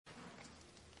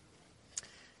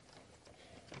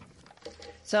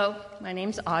So, my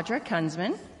name's Audra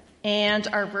Kunzman, and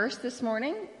our verse this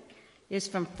morning is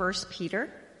from 1 Peter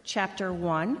chapter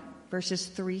 1, verses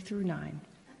 3 through 9.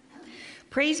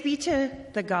 Praise be to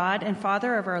the God and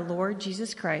Father of our Lord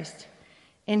Jesus Christ.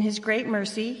 In his great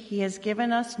mercy, he has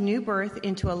given us new birth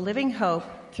into a living hope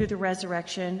through the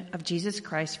resurrection of Jesus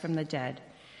Christ from the dead,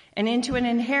 and into an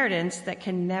inheritance that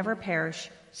can never perish,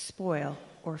 spoil,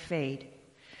 or fade.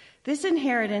 This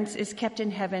inheritance is kept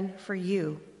in heaven for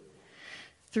you,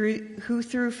 who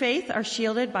through faith are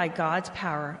shielded by God's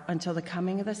power until the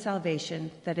coming of the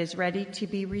salvation that is ready to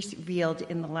be revealed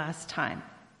in the last time.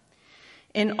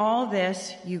 In all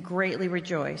this you greatly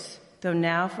rejoice, though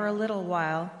now for a little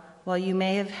while you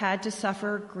may have had to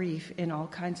suffer grief in all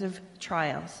kinds of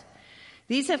trials.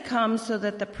 These have come so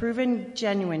that the proven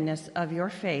genuineness of your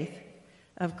faith,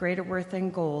 of greater worth than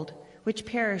gold, which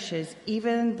perishes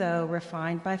even though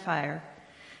refined by fire,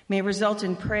 may result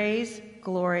in praise,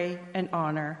 glory, and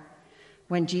honor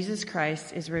when Jesus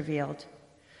Christ is revealed.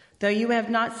 Though you have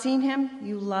not seen him,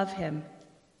 you love him.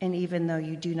 And even though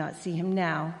you do not see him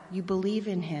now, you believe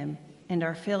in him and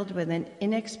are filled with an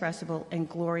inexpressible and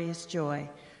glorious joy,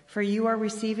 for you are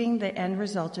receiving the end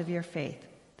result of your faith,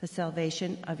 the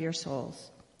salvation of your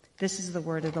souls. This is the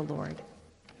word of the Lord.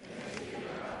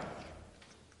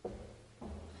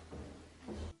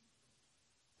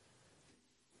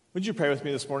 Would you pray with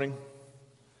me this morning?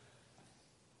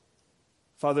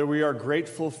 Father, we are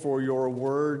grateful for your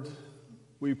word.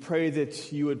 We pray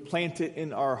that you would plant it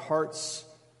in our hearts,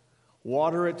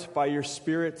 water it by your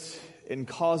Spirit, and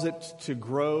cause it to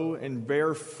grow and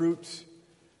bear fruit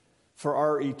for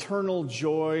our eternal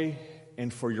joy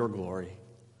and for your glory.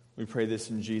 We pray this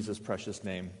in Jesus' precious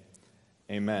name.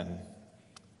 Amen.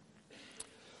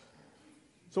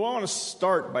 So I want to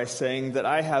start by saying that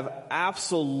I have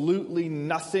absolutely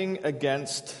nothing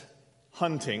against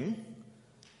hunting.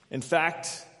 In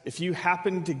fact, if you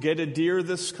happen to get a deer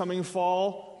this coming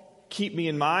fall, keep me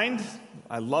in mind.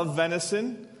 I love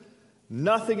venison.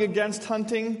 Nothing against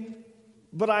hunting,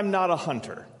 but I'm not a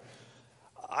hunter.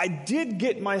 I did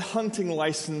get my hunting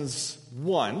license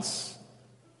once.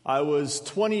 I was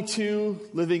 22,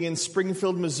 living in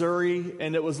Springfield, Missouri,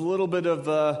 and it was a little bit of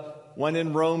the when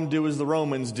in Rome, do as the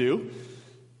Romans do.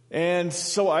 And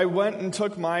so I went and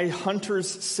took my hunter's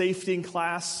safety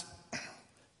class,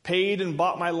 paid and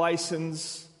bought my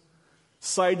license,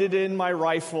 sighted in my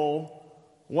rifle,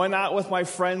 went out with my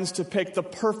friends to pick the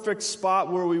perfect spot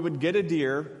where we would get a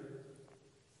deer.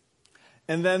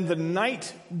 And then the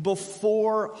night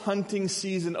before hunting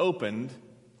season opened,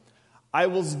 I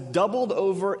was doubled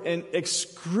over in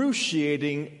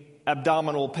excruciating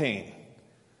abdominal pain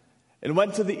and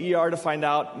went to the ER to find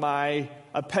out my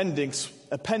appendix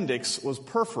was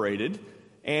perforated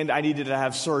and I needed to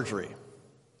have surgery.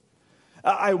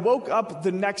 I woke up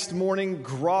the next morning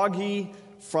groggy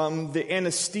from the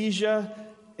anesthesia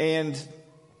and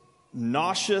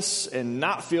nauseous and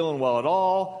not feeling well at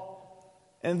all.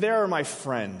 And there are my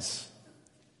friends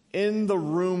in the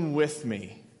room with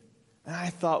me. And I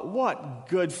thought, what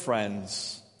good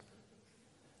friends.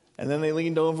 And then they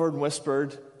leaned over and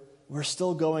whispered, "We're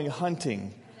still going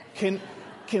hunting. Can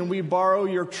we borrow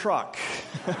your truck?"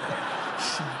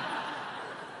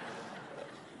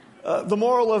 The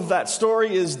moral of that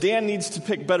story is Dan needs to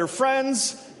pick better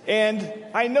friends, and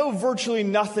I know virtually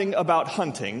nothing about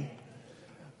hunting,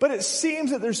 but it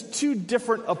seems that there's two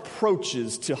different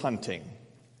approaches to hunting.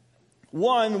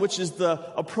 One, which is the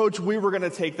approach we were going to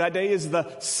take that day, is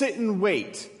the sit and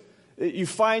wait. You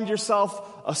find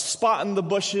yourself a spot in the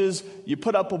bushes, you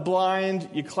put up a blind,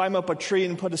 you climb up a tree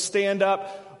and put a stand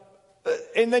up,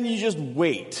 and then you just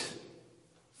wait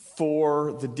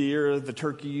for the deer, the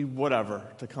turkey, whatever,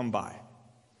 to come by.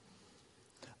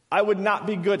 I would not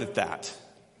be good at that.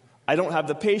 I don't have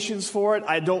the patience for it.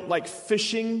 I don't like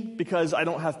fishing because I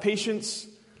don't have patience.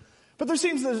 But there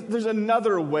seems there's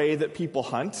another way that people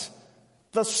hunt,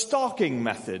 the stalking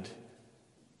method.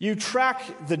 You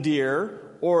track the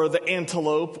deer or the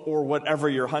antelope or whatever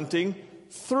you're hunting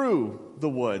through the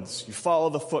woods. You follow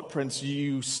the footprints,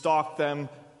 you stalk them,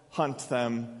 hunt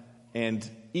them, and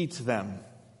eat them.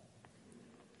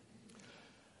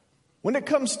 When it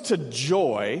comes to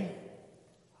joy,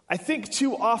 I think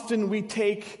too often we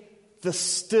take the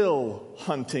still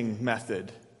hunting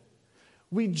method.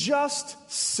 We just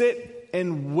sit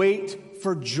and wait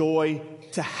for joy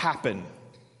to happen.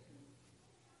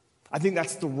 I think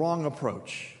that's the wrong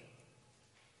approach.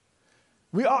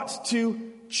 We ought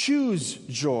to choose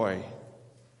joy.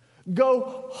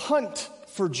 Go hunt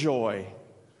for joy.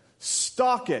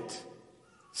 Stalk it.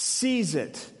 Seize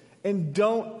it. And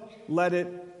don't let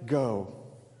it go.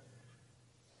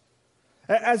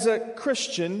 As a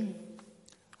Christian,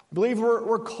 I believe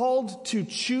we're called to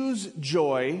choose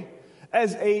joy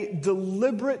as a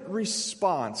deliberate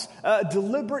response, a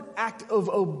deliberate act of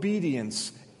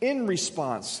obedience in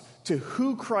response to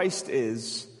who Christ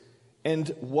is and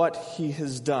what he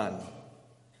has done.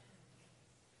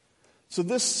 So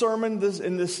this sermon,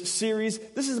 in this series,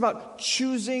 this is about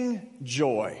choosing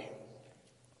joy.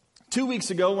 2 weeks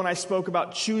ago, when I spoke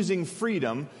about choosing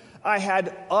freedom, I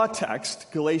had a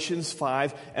text, Galatians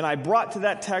 5, and I brought to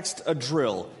that text a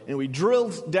drill. And we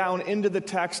drilled down into the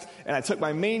text, and I took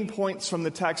my main points from the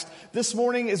text. This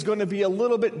morning is going to be a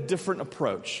little bit different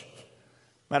approach.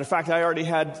 Matter of fact, I already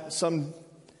had some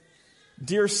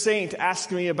dear saint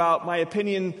ask me about my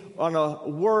opinion on a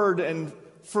word in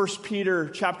 1 Peter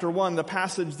chapter 1, the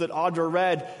passage that Audra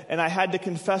read, and I had to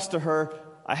confess to her,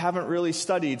 I haven't really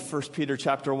studied 1 Peter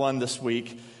chapter 1 this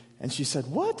week. And she said,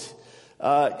 what?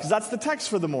 Because that's the text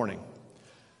for the morning.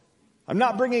 I'm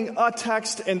not bringing a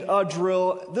text and a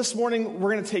drill. This morning,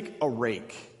 we're going to take a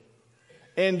rake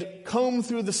and comb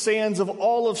through the sands of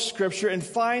all of Scripture and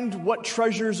find what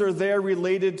treasures are there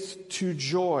related to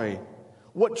joy,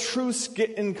 what truths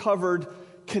get uncovered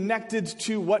connected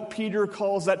to what Peter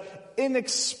calls that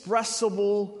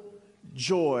inexpressible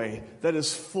joy that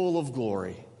is full of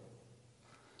glory.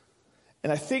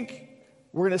 And I think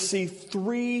we're going to see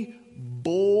three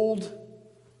bold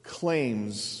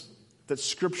claims that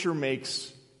Scripture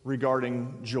makes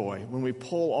regarding joy when we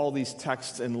pull all these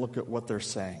texts and look at what they're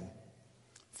saying.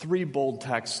 Three bold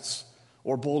texts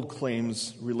or bold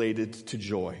claims related to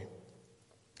joy.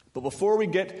 But before we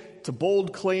get to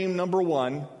bold claim number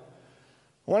one,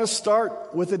 I want to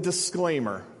start with a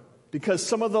disclaimer, because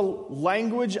some of the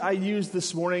language I used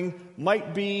this morning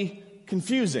might be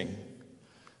confusing.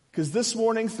 Because this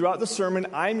morning, throughout the sermon,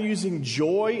 I'm using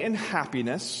joy and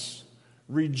happiness,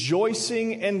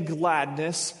 rejoicing and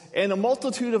gladness, and a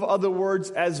multitude of other words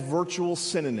as virtual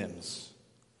synonyms.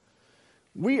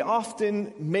 We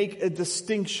often make a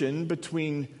distinction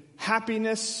between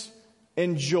happiness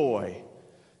and joy.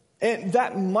 And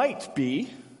that might be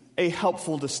a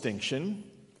helpful distinction,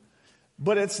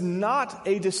 but it's not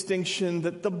a distinction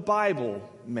that the Bible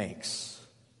makes.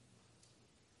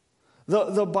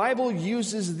 The Bible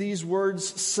uses these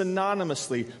words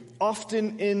synonymously,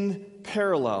 often in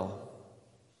parallel.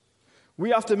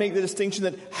 We often make the distinction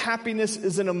that happiness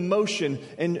is an emotion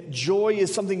and joy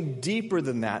is something deeper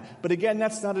than that. But again,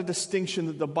 that's not a distinction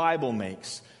that the Bible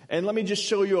makes. And let me just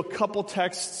show you a couple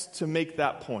texts to make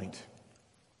that point.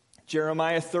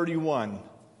 Jeremiah 31.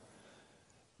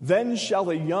 Then shall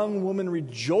the young woman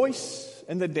rejoice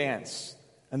in the dance,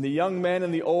 and the young men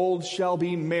and the old shall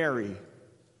be merry.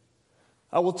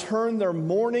 I will turn their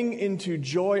mourning into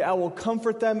joy. I will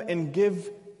comfort them and give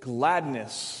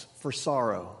gladness for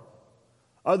sorrow.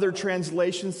 Other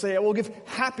translations say, I will give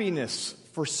happiness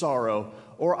for sorrow,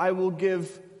 or I will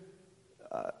give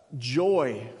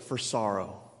joy for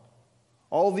sorrow.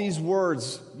 All these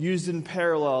words used in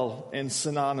parallel and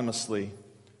synonymously.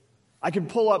 I could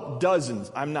pull up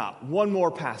dozens. I'm not. One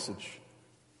more passage.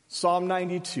 Psalm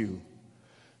 92.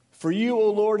 For you,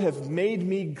 O Lord, have made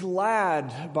me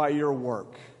glad by your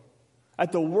work.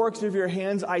 At the works of your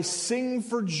hands I sing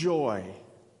for joy.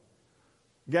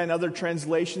 Again, other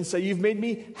translations say, you've made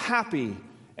me happy.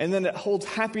 And then it holds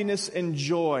happiness and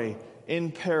joy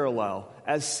in parallel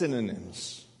as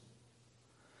synonyms.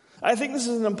 I think this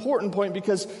is an important point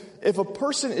because if a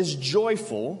person is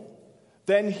joyful,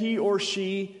 then he or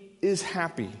she is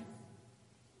happy.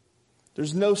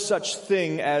 There's no such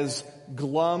thing as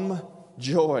glum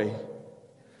joy.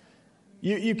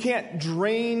 You can't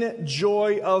drain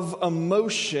joy of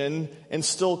emotion and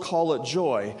still call it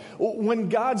joy. When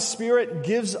God's Spirit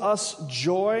gives us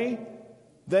joy,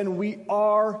 then we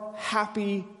are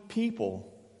happy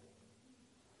people.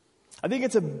 I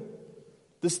think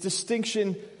this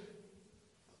distinction,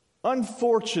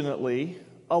 unfortunately,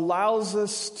 allows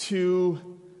us to,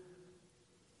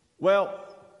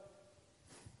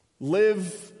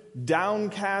 live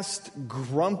downcast,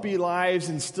 grumpy lives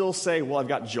and still say, well, I've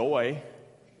got joy.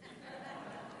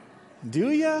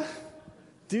 Do you?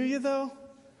 Do you, though?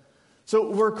 So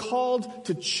we're called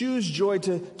to choose joy,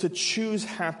 to choose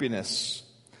happiness.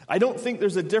 I don't think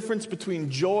there's a difference between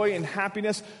joy and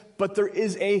happiness, but there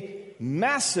is a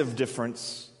massive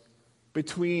difference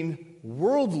between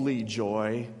worldly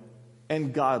joy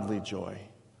and godly joy,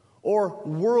 or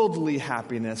worldly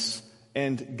happiness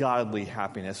and godly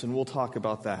happiness, and we'll talk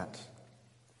about that.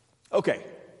 Okay,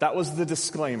 that was the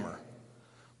disclaimer.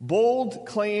 Bold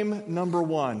claim number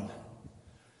one.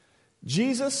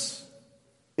 Jesus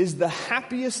is the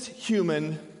happiest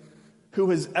human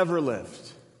who has ever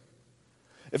lived.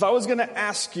 If I was going to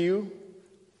ask you,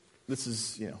 this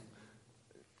is,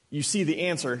 You see the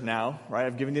answer now, right?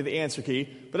 I've given you the answer key.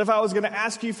 But if I was going to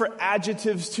ask you for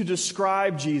adjectives to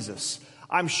describe Jesus,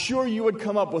 I'm sure you would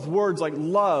come up with words like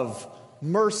love,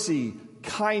 mercy,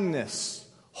 kindness,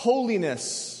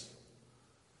 holiness,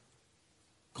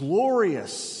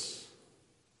 glorious.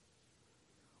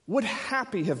 Would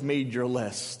happy have made your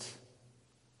list?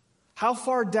 How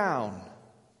far down?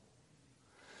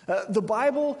 The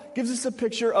Bible gives us a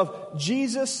picture of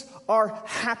Jesus, our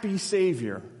happy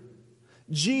Savior.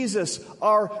 Jesus,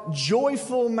 our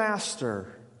joyful Master.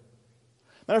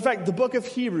 Matter of fact, the book of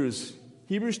Hebrews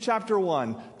chapter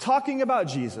 1, talking about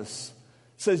Jesus,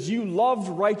 says, you loved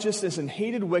righteousness and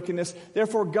hated wickedness.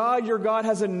 Therefore, God, your God,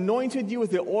 has anointed you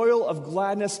with the oil of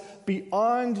gladness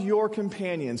beyond your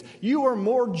companions. You are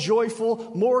more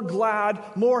joyful, more glad,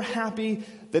 more happy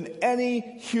than any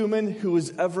human who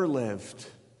has ever lived.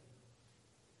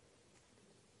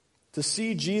 To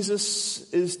see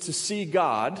Jesus is to see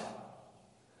God.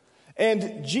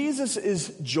 And Jesus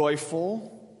is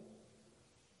joyful,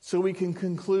 so we can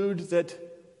conclude that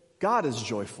God is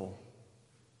joyful.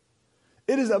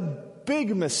 It is a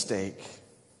big mistake,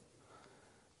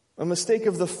 a mistake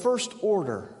of the first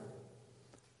order,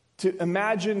 to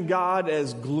imagine God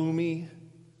as gloomy,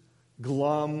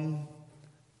 glum,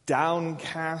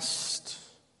 downcast.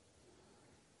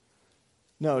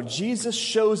 No, Jesus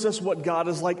shows us what God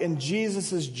is like, and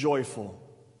Jesus is joyful.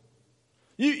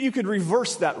 You could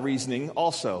reverse that reasoning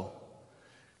also.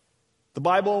 The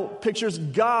Bible pictures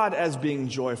God as being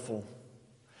joyful.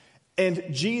 And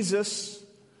Jesus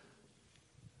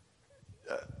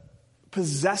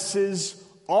possesses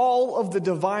all of the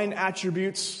divine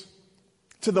attributes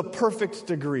to the perfect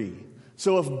degree.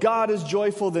 So if God is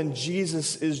joyful, then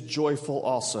Jesus is joyful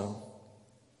also.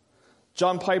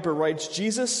 John Piper writes,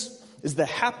 Jesus is the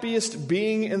happiest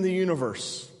being in the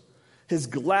universe. His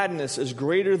gladness is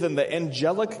greater than the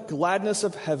angelic gladness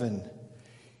of heaven.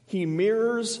 He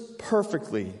mirrors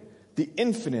perfectly the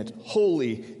infinite,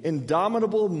 holy,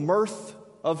 indomitable mirth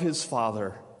of his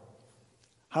Father.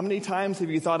 How many times have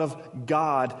you thought of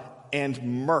God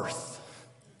and mirth?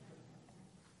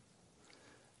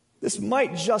 This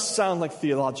might just sound like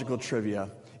theological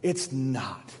trivia. It's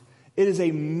not. It is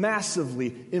a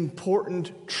massively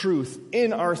important truth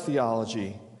in our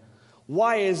theology.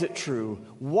 Why is it true?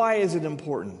 Why is it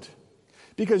important?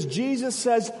 Because Jesus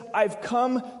says, I've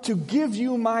come to give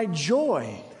you my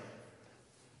joy.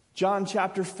 John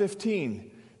chapter 15.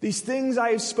 These things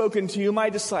I have spoken to you, my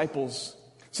disciples,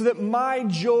 so that my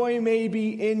joy may be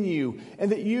in you,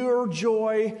 and that your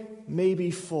joy may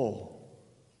be full.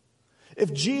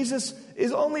 If Jesus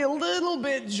is only a little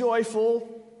bit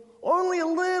joyful, only a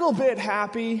little bit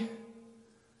happy,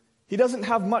 he doesn't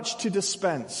have much to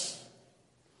dispense.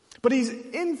 But he's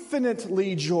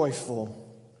infinitely joyful,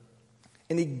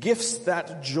 and he gifts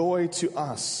that joy to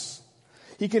us.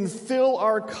 He can fill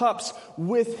our cups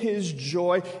with his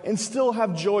joy and still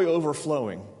have joy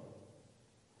overflowing.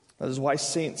 That is why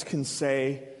saints can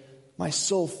say, my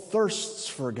soul thirsts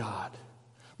for God.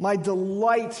 My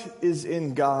delight is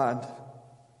in God.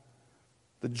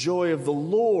 The joy of the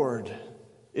Lord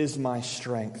is my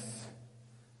strength.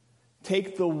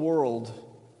 Take the world,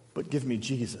 but give me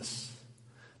Jesus.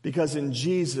 Because in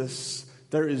Jesus,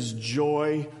 there is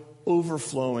joy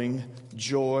overflowing,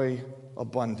 joy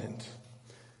abundant.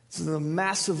 This is a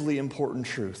massively important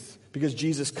truth, because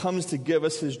Jesus comes to give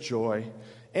us his joy,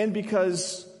 and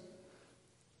because,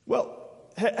 well,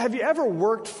 have you ever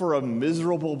worked for a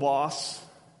miserable boss?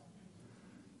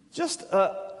 Just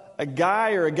a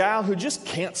guy or a gal who just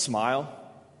can't smile,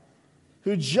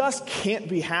 who just can't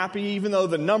be happy, even though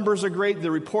the numbers are great,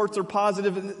 the reports are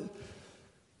positive.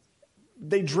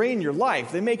 They drain your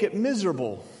life. They make it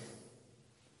miserable.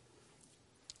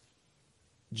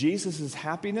 Jesus'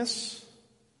 happiness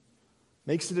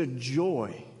makes it a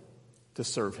joy to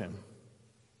serve him.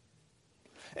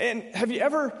 And have you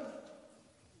ever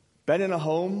been in a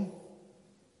home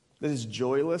that is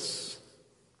joyless,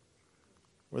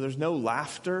 where there's no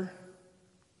laughter?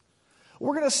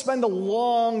 We're going to spend a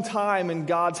long time in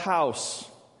God's house,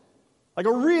 like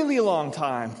a really long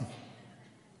time.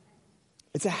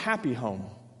 It's a happy home.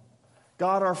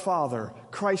 God our Father,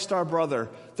 Christ our brother,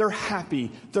 they're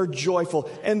happy, they're joyful,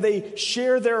 and they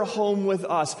share their home with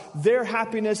us. Their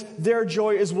happiness, their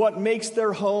joy is what makes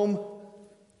their home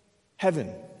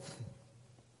heaven.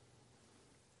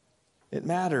 It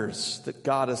matters that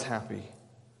God is happy.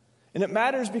 And it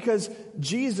matters because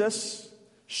Jesus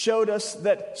showed us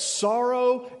that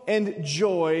sorrow and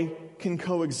joy can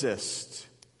coexist.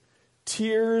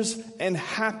 Tears and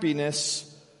happiness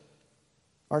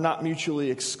are not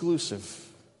mutually exclusive.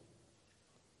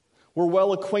 We're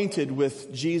well acquainted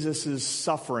with Jesus'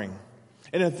 suffering.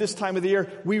 And at this time of the year,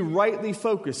 we rightly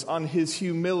focus on his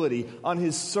humility, on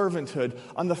his servanthood,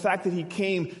 on the fact that he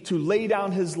came to lay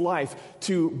down his life,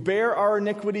 to bear our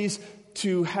iniquities,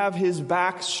 to have his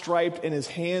back striped and his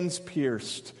hands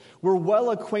pierced. We're well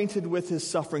acquainted with his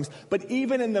sufferings, but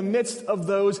even in the midst of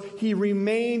those, he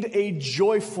remained a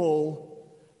joyful,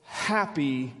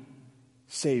 happy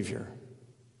Savior.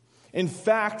 In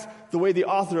fact, the way the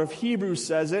author of Hebrews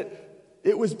says it,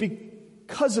 it was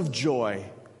because of joy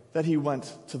that he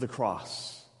went to the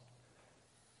cross.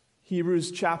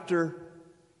 Hebrews chapter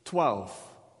 12.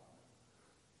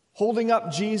 Holding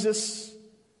up Jesus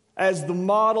as the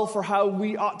model for how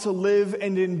we ought to live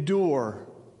and endure,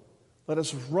 let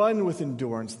us run with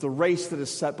endurance the race that is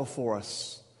set before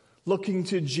us, looking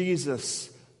to Jesus,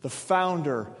 the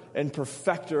founder and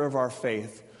perfecter of our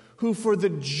faith, who for the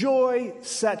joy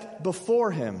set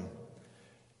before him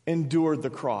endured the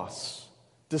cross,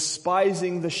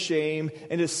 despising the shame,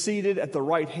 and is seated at the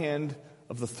right hand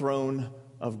of the throne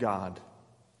of God.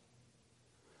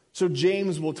 So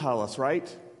James will tell us,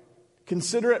 right?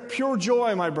 Consider it pure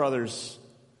joy, my brothers,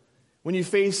 when you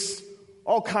face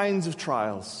all kinds of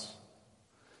trials,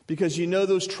 because you know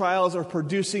those trials are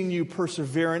producing you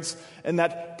perseverance, and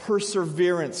that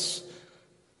perseverance,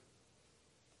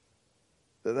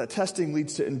 that testing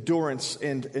leads to endurance,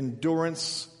 and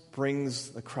endurance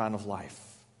brings the crown of life.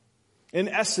 In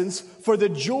essence, for the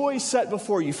joy set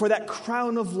before you, for that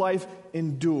crown of life,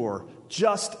 endure,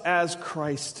 just as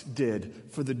Christ did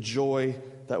for the joy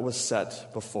that was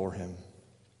set before him.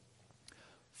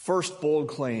 First bold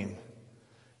claim,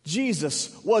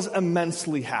 Jesus was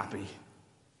immensely happy.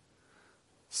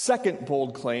 Second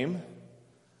bold claim,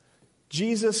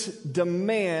 Jesus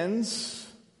demands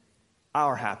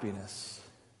our happiness.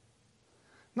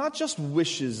 Not just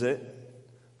wishes it,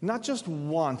 not just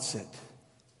wants it,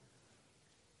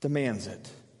 demands it.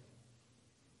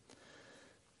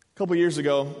 A couple years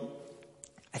ago,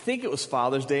 I think it was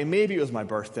Father's Day, maybe it was my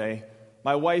birthday,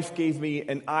 my wife gave me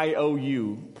an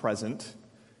IOU present.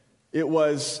 It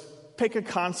was, pick a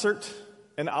concert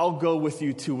and I'll go with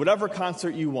you to whatever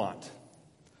concert you want.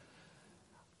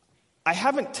 I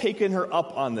haven't taken her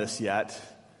up on this yet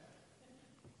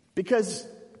because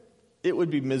it would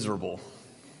be miserable.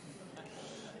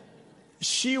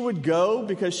 She would go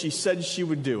because she said she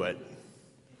would do it,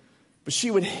 but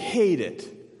she would hate it.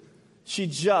 She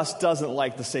just doesn't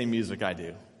like the same music I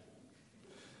do.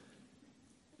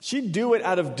 She'd do it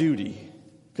out of duty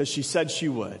because she said she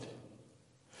would.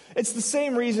 It's the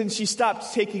same reason she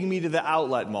stopped taking me to the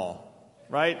outlet mall,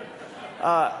 right?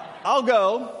 I'll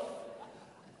go.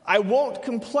 I won't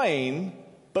complain,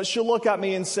 but she'll look at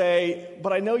me and say,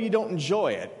 but I know you don't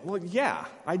enjoy it. Well, yeah,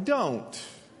 I don't.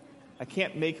 I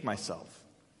can't make myself.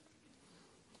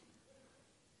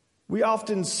 We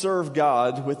often serve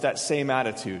God with that same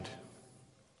attitude,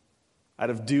 out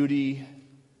of duty,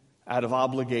 out of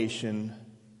obligation,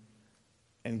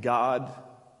 and God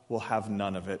will have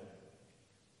none of it.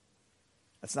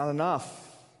 That's not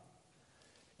enough.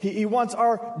 He wants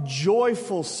our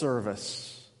joyful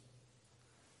service.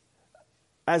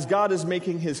 As God is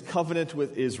making his covenant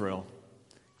with Israel,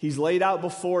 he's laid out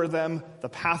before them the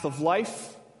path of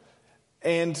life,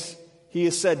 and he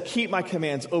has said, keep my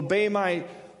commands, obey my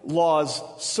laws,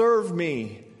 serve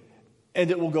me,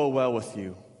 and it will go well with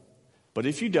you. But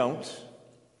if you don't,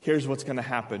 here's what's going to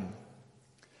happen.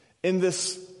 In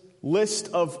this list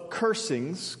of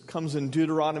cursings, comes in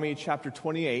Deuteronomy chapter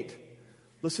 28.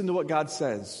 Listen to what God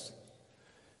says.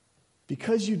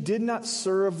 Because you did not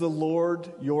serve the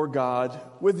Lord your God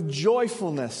with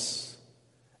joyfulness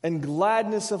and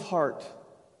gladness of heart,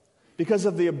 because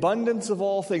of the abundance of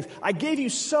all things. I gave you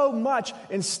so much,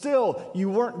 and still you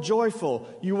weren't joyful,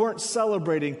 you weren't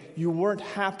celebrating, you weren't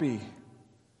happy.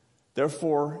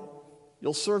 Therefore,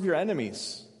 you'll serve your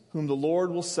enemies, whom the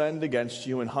Lord will send against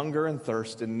you in hunger and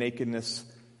thirst and nakedness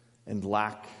and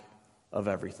lack of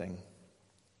everything.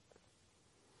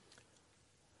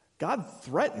 God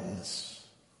threatens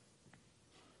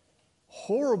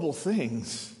horrible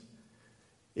things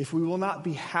if we will not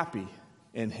be happy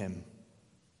in him.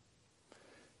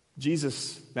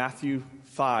 Jesus, Matthew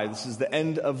 5, this is the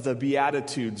end of the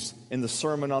Beatitudes in the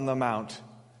Sermon on the Mount,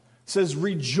 says,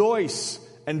 rejoice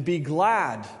and be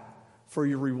glad, for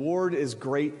your reward is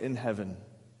great in heaven.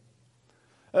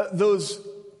 Those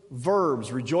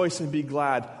verbs, rejoice and be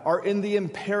glad, are in the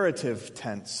imperative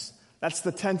tense. That's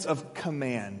the tense of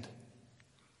command,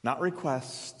 not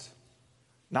request,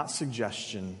 not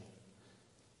suggestion.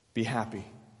 Be happy.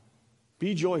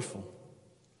 Be joyful.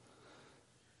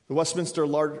 The Westminster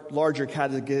Larger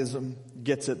Catechism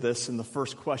gets at this in the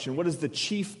first question. What is the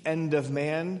chief end of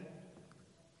man?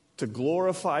 To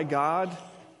glorify God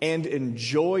and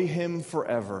enjoy him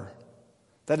forever.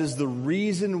 That is the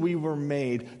reason we were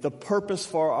made, the purpose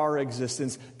for our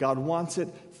existence. God wants it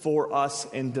for us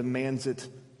and demands it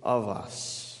of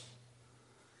us.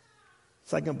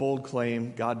 Second bold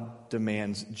claim,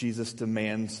 Jesus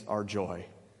demands our joy.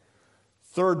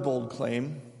 Third bold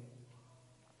claim,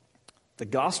 the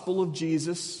gospel of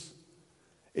Jesus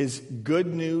is good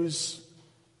news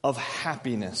of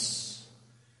happiness.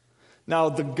 Now,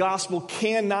 the gospel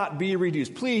cannot be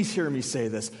reduced. Please hear me say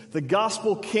this. The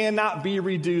gospel cannot be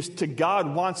reduced to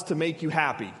God wants to make you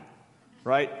happy,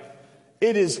 right?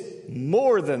 It is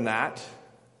more than that,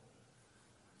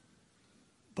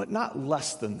 but not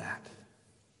less than that.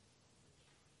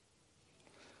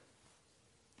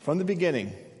 From the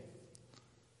beginning,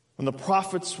 when the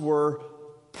prophets were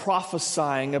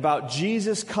prophesying about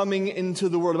Jesus coming into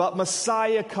the world, about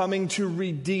Messiah coming to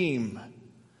redeem,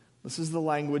 this is the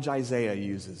language Isaiah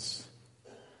uses.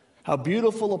 How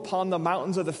beautiful upon the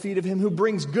mountains are the feet of him who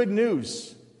brings good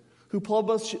news, who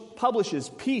publishes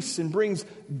peace and brings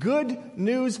good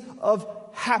news of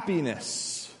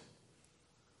happiness.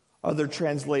 Other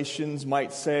translations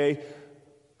might say,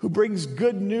 who brings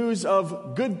good news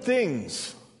of good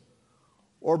things,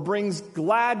 or brings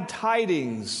glad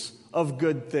tidings of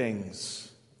good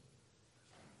things.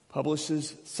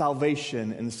 Publishes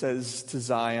salvation and says to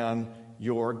Zion,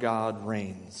 your God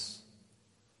reigns.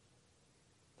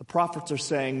 The prophets are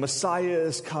saying Messiah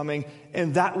is coming,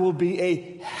 and that will be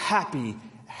a happy,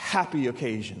 happy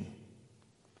occasion.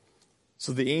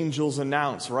 So the angels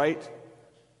announce, right?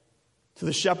 To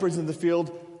the shepherds in the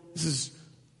field, this is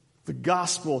the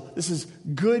gospel. This is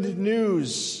good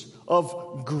news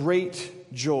of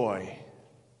great joy.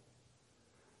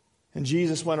 And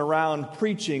Jesus went around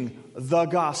preaching the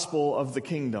gospel of the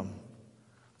kingdom.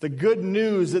 The good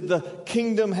news that the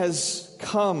kingdom has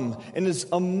come and is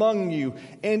among you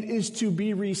and is to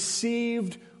be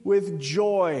received with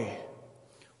joy.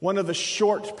 One of the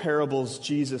short parables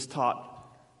Jesus taught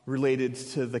related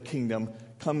to the kingdom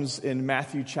comes in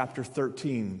Matthew chapter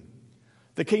 13.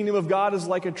 The kingdom of God is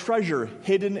like a treasure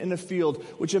hidden in a field,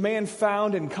 which a man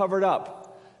found and covered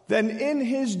up. Then in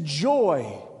his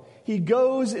joy, he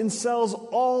goes and sells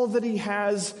all that he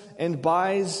has and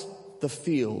buys the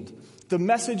field. The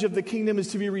message of the kingdom is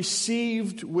to be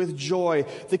received with joy.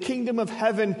 The kingdom of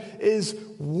heaven is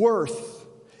worth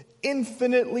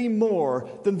infinitely more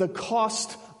than the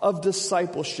cost of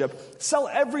discipleship. Sell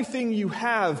everything you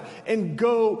have and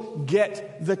go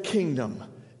get the kingdom.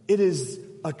 It is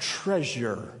a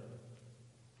treasure.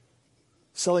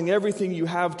 Selling everything you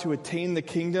have to attain the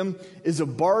kingdom is a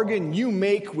bargain you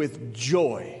make with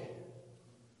joy.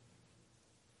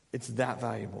 It's that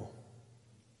valuable.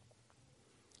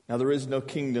 Now, there is no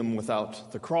kingdom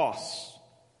without the cross.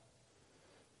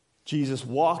 Jesus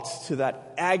walked to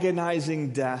that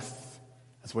agonizing death,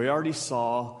 as we already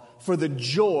saw, for the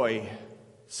joy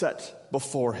set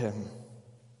before him.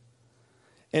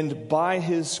 And by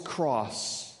his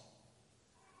cross,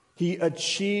 he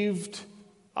achieved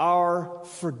our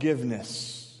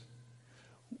forgiveness,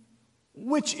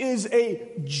 which is a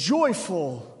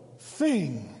joyful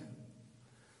thing.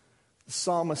 The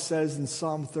psalmist says in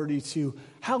Psalm 32,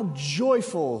 how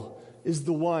joyful is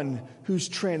the one whose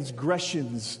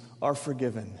transgressions are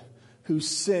forgiven, whose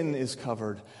sin is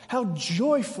covered. How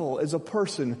joyful is a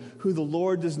person who the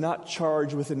Lord does not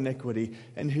charge with iniquity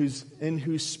and in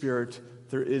whose spirit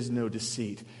there is no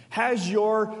deceit. Has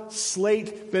your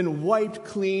slate been wiped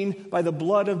clean by the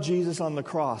blood of Jesus on the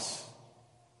cross?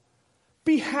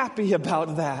 Be happy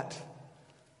about that.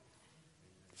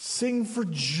 Sing for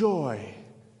joy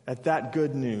at that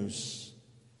good news.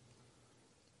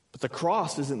 But the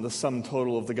cross isn't the sum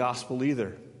total of the gospel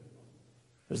either.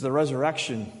 There's the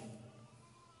resurrection,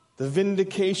 the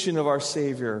vindication of our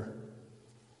Savior.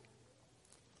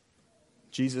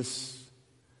 Jesus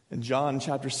in John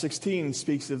chapter 16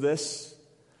 speaks of this.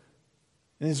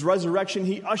 In his resurrection,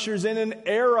 he ushers in an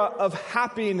era of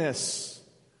happiness.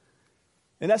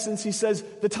 In essence, he says,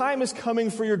 the time is coming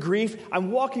for your grief.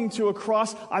 I'm walking to a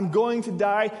cross. I'm going to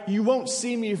die. You won't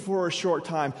see me for a short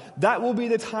time. That will be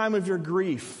the time of your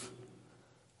grief.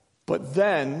 But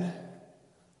then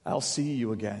I'll see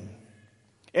you again.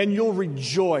 And you'll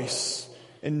rejoice.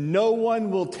 And no one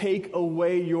will take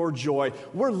away your joy.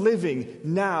 We're living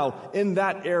now in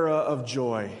that era of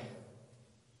joy.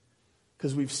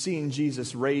 Because we've seen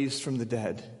Jesus raised from the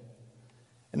dead.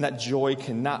 And that joy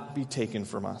cannot be taken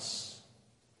from us.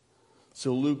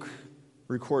 So Luke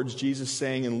records Jesus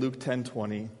saying in Luke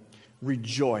 10:20,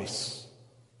 rejoice,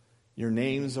 your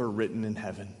names are written in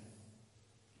heaven.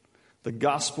 The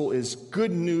gospel is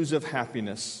good news of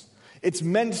happiness. It's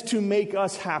meant to make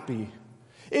us happy.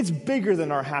 It's bigger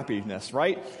than our happiness,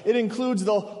 right? It includes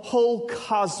the whole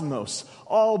cosmos,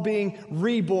 all being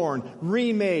reborn,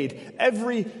 remade.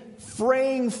 Every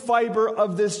fraying fiber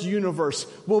of this universe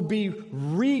will be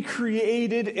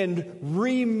recreated and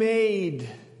remade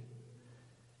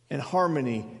in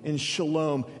harmony, in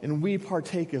shalom, and we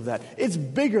partake of that. It's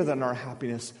bigger than our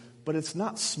happiness, but it's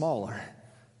not smaller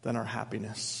than our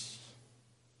happiness.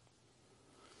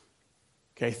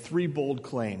 Okay, 3 bold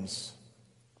claims.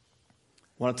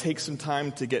 I want to take some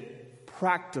time to get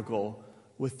practical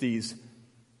with these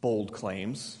bold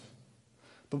claims.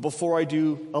 But before I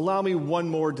do, allow me one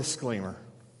more disclaimer.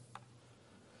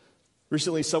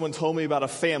 Recently, someone told me about a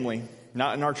family,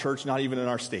 not in our church, not even in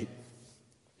our state.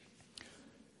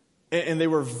 And they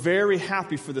were very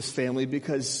happy for this family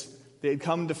because they had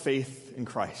come to faith in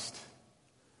Christ.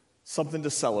 Something to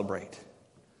celebrate.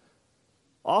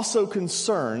 Also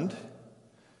concerned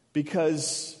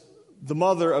because the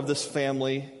mother of this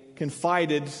family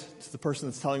confided to the person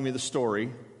that's telling me the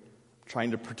story,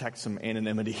 trying to protect some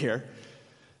anonymity here,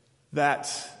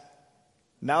 that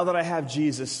now that I have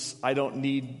Jesus, I don't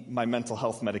need my mental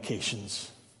health medications.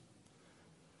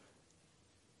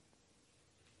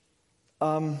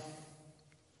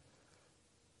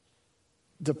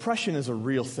 Depression is a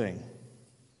real thing.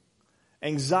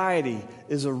 Anxiety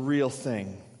is a real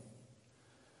thing.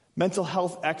 Mental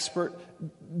health expert,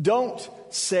 don't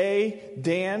say,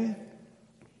 Dan,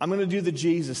 I'm going to do the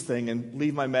Jesus thing and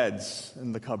leave my meds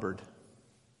in the cupboard.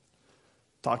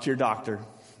 Talk to your doctor.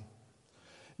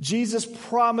 Jesus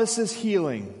promises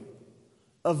healing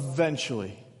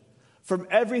eventually from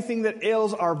everything that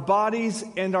ails our bodies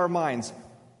and our minds.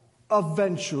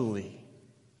 Eventually.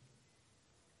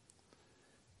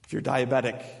 If you're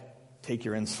diabetic, take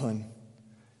your insulin.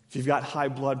 If you've got high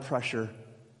blood pressure,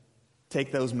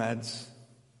 take those meds.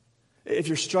 If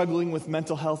you're struggling with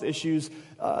mental health issues,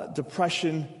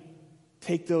 depression,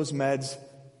 take those meds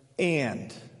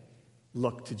and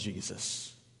look to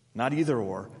Jesus. Not either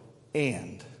or,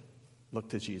 and look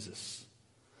to Jesus.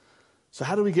 So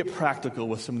how do we get practical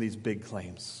with some of these big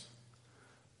claims?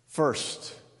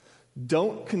 First,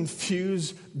 don't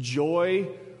confuse joy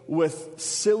with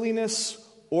silliness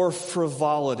or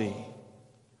frivolity.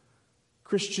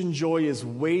 Christian joy is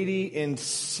weighty and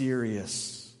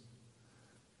serious.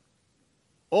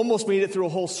 Almost made it through a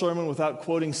whole sermon without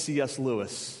quoting C.S.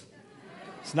 Lewis.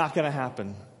 It's not going to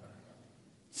happen.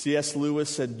 C.S. Lewis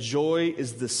said, joy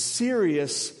is the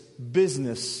serious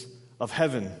business of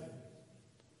heaven.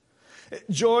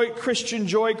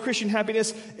 Christian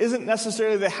happiness isn't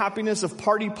necessarily the happiness of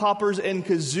party poppers and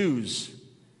kazoos.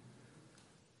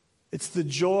 It's the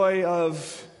joy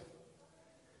of,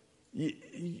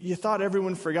 you thought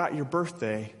everyone forgot your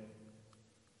birthday,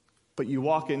 but you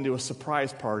walk into a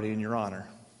surprise party in your honor.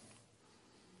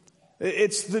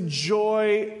 It's the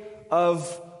joy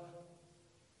of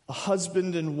a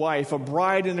husband and wife, a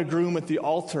bride and a groom at the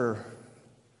altar,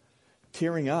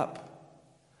 tearing up,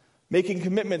 making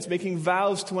commitments, making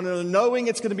vows to one another, knowing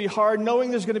it's going to be hard, knowing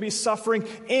there's going to be suffering,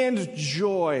 and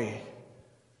joy.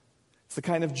 It's the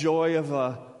kind of joy of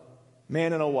a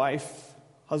man and a wife,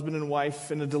 husband and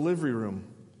wife in a delivery room.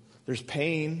 There's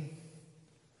pain,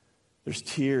 there's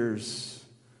tears,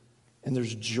 and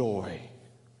there's joy.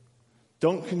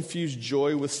 Don't confuse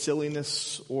joy with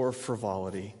silliness or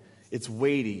frivolity. It's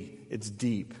weighty, it's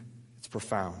deep, it's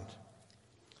profound.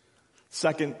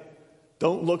 Second,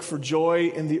 don't look for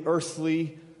joy in the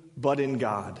earthly, but in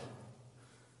God.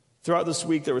 Throughout this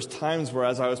week, there was times where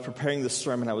as I was preparing this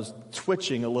sermon, I was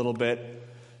twitching a little bit.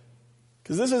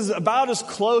 Because this is about as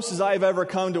close as I've ever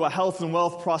come to a health and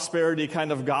wealth prosperity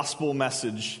kind of gospel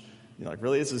message. You're like,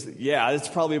 really? It's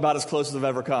probably about as close as I've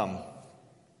ever come.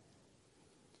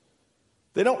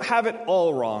 They don't have it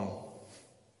all wrong.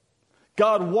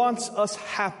 God wants us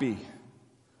happy.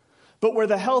 But where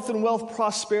the health and wealth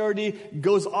prosperity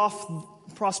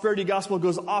gospel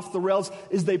goes off the rails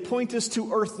is they point us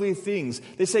to earthly things.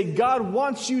 They say God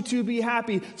wants you to be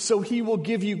happy, so he will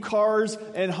give you cars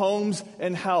and homes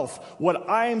and health. What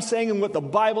I am saying and what the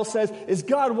Bible says is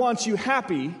God wants you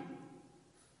happy,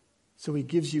 so he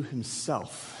gives you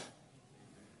himself.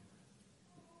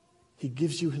 He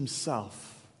gives you himself.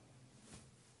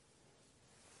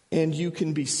 And you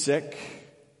can be sick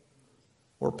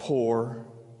or poor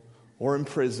or in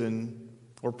prison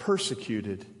or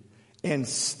persecuted and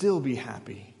still be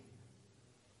happy.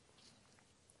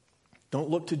 Don't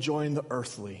look to joy in the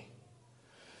earthly.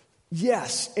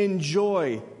 Yes,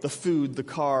 enjoy the food, the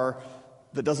car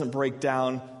that doesn't break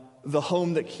down, the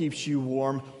home that keeps you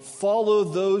warm. Follow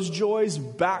those joys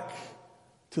back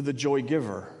to the joy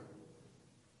giver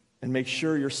and make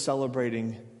sure you're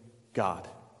celebrating God.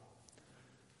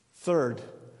 Third,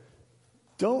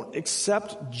 Don't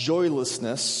accept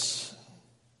joylessness.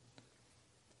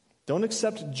 Don't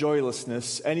accept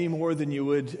joylessness any more than you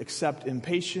would accept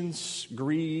impatience,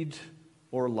 greed,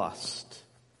 or lust.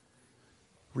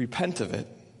 Repent of it.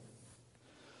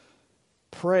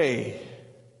 Pray.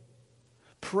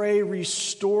 Pray,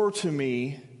 restore to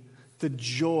me the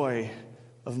joy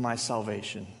of my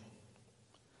salvation.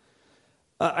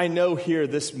 I know here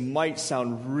this might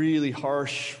sound really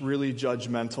harsh, really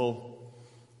judgmental.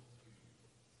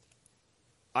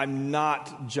 I'm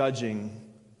not judging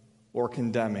or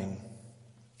condemning.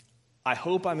 I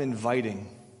hope I'm inviting.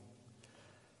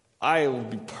 I will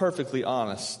be perfectly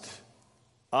honest.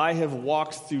 I have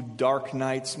walked through dark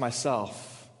nights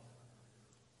myself.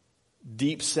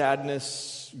 Deep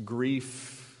sadness,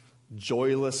 grief,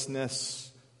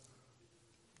 joylessness,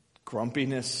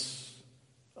 grumpiness,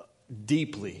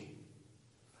 deeply.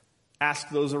 Ask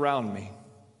those around me.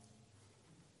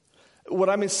 What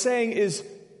I'm saying is,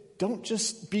 don't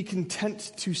just be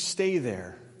content to stay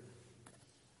there.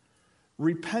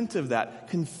 Repent of that.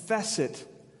 Confess it.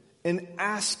 And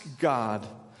ask God.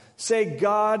 Say,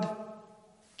 God,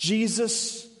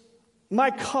 Jesus, my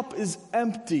cup is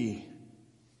empty.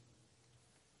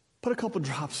 Put a couple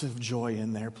drops of joy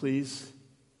in there, please.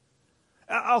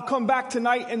 I'll come back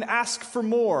tonight and ask for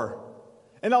more.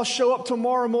 And I'll show up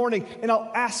tomorrow morning and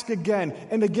I'll ask again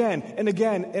and again and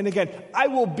again and again. I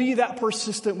will be that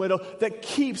persistent widow that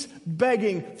keeps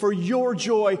begging for your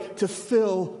joy to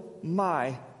fill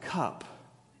my cup.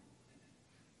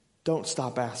 Don't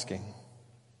stop asking.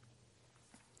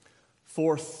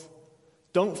 Fourth,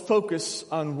 don't focus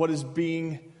on what is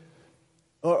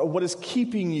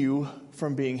keeping you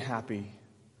from being happy.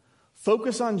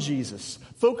 Focus on Jesus.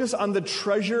 Focus on the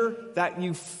treasure that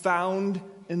you found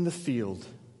in the field.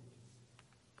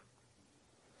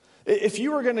 If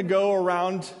you were going to go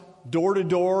around door to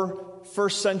door,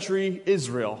 first century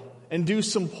Israel, and do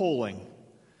some polling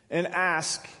and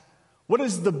ask, what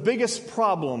is the biggest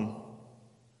problem?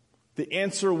 The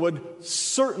answer would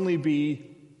certainly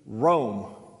be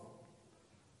Rome.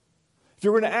 If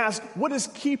you were going to ask, what is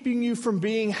keeping you from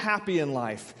being happy in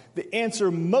life? The answer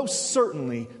most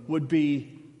certainly would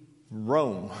be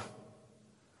Rome.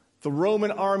 The Roman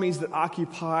armies that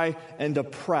occupy and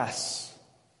oppress.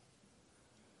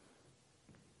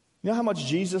 You know how much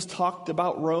Jesus talked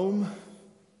about Rome?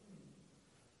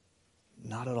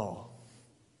 Not at all.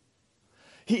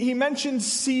 He mentioned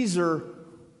Caesar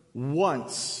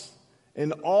once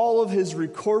in all of his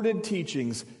recorded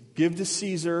teachings. Give to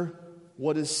Caesar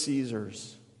what is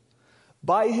Caesar's.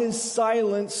 By his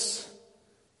silence,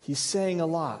 he's saying a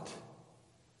lot.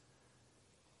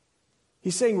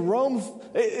 He's saying, Rome,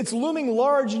 it's looming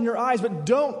large in your eyes, but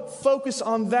don't focus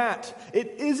on that.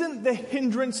 It isn't the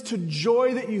hindrance to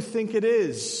joy that you think it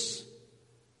is.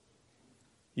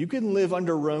 You can live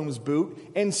under Rome's boot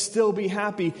and still be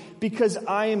happy because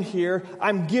I am here.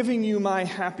 I'm giving you my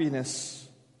happiness.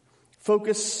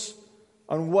 Focus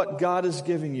on what God is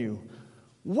giving you.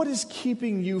 What is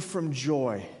keeping you from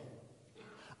joy?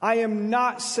 I am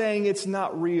not saying it's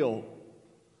not real.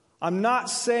 I'm not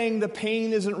saying the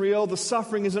pain isn't real, the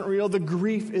suffering isn't real, the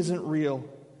grief isn't real.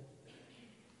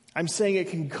 I'm saying it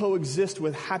can coexist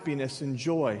with happiness and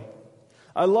joy.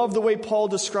 I love the way Paul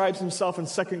describes himself in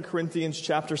 2 Corinthians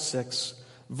chapter 6,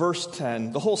 verse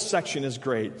 10. The whole section is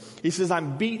great. He says,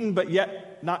 I'm beaten but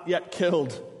yet not yet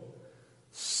killed,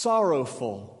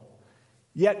 sorrowful,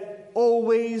 yet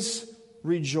always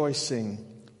rejoicing,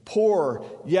 poor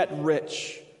yet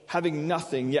rich, having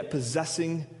nothing yet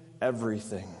possessing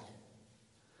everything.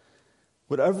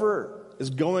 Whatever is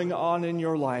going on in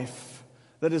your life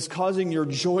that is causing your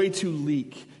joy to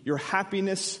leak, your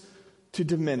happiness to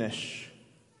diminish,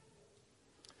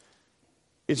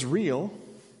 it's real.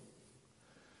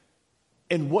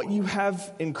 And what you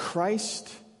have in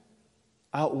Christ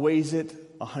outweighs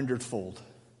it 100-fold.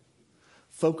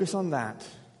 Focus on that.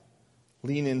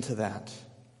 Lean into that.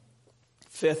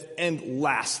 Fifth and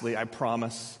lastly, I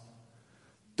promise,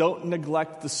 don't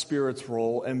neglect the Spirit's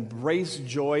role. Embrace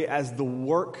joy as the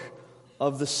work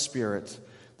of the Spirit.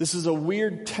 This is a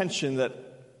weird tension that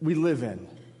we live in.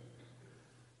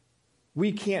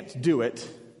 We can't do it,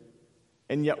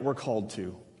 and yet we're called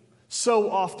to.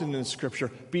 So often in Scripture,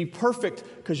 be perfect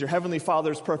because your Heavenly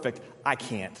Father is perfect. I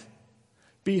can't.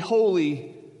 Be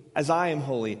holy as I am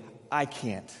holy. I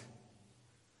can't.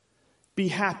 Be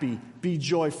happy. Be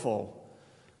joyful.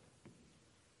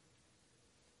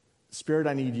 Spirit,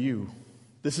 I need you.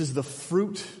 This is the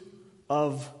fruit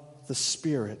of the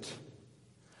Spirit.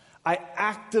 I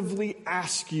actively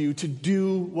ask you to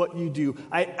do what you do.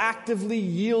 I actively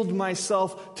yield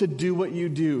myself to do what you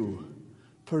do.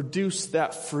 Produce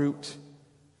that fruit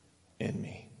in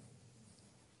me.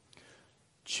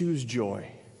 Choose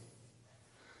joy.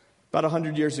 About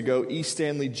 100 years ago, E.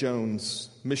 Stanley Jones,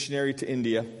 missionary to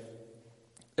India,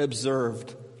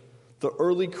 observed the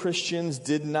early Christians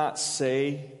did not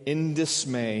say in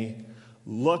dismay,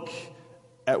 "Look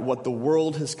at what the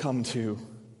world has come to."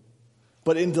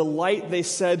 But in delight they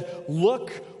said, "Look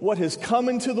what has come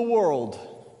into the world."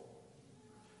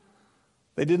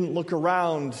 They didn't look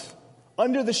around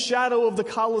under the shadow of the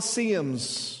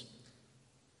Colosseums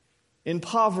in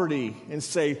poverty and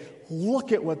say,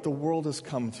 "Look at what the world has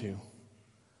come to."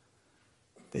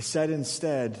 They said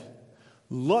instead,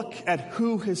 "Look at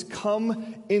who has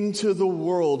come into the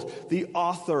world, the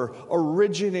author,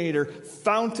 originator,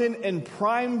 fountain, and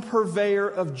prime purveyor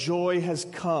of joy has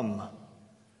come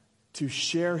to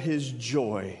share his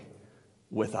joy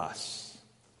with us."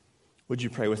 Would you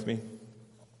pray with me?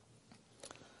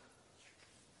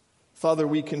 Father,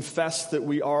 we confess that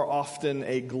we are often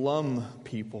a glum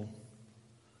people,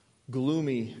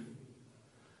 gloomy.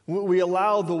 We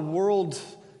allow the world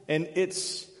and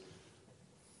its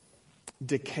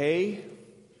decay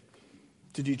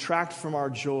to detract from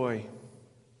our joy.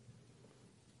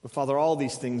 But Father, all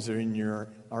these things are in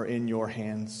your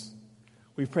hands.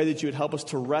 We pray that you would help us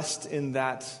to rest in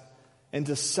that and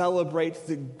to celebrate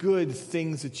the good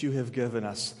things that you have given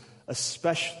us,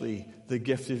 especially the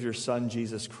gift of your Son,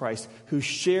 Jesus Christ, who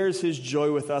shares his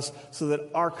joy with us so that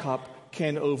our cup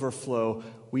can overflow.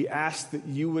 We ask that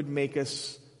you would make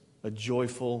us a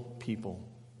joyful people,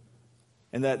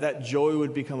 and that joy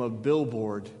would become a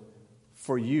billboard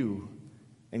for you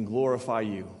and glorify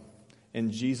you.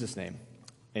 In Jesus' name,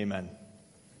 amen.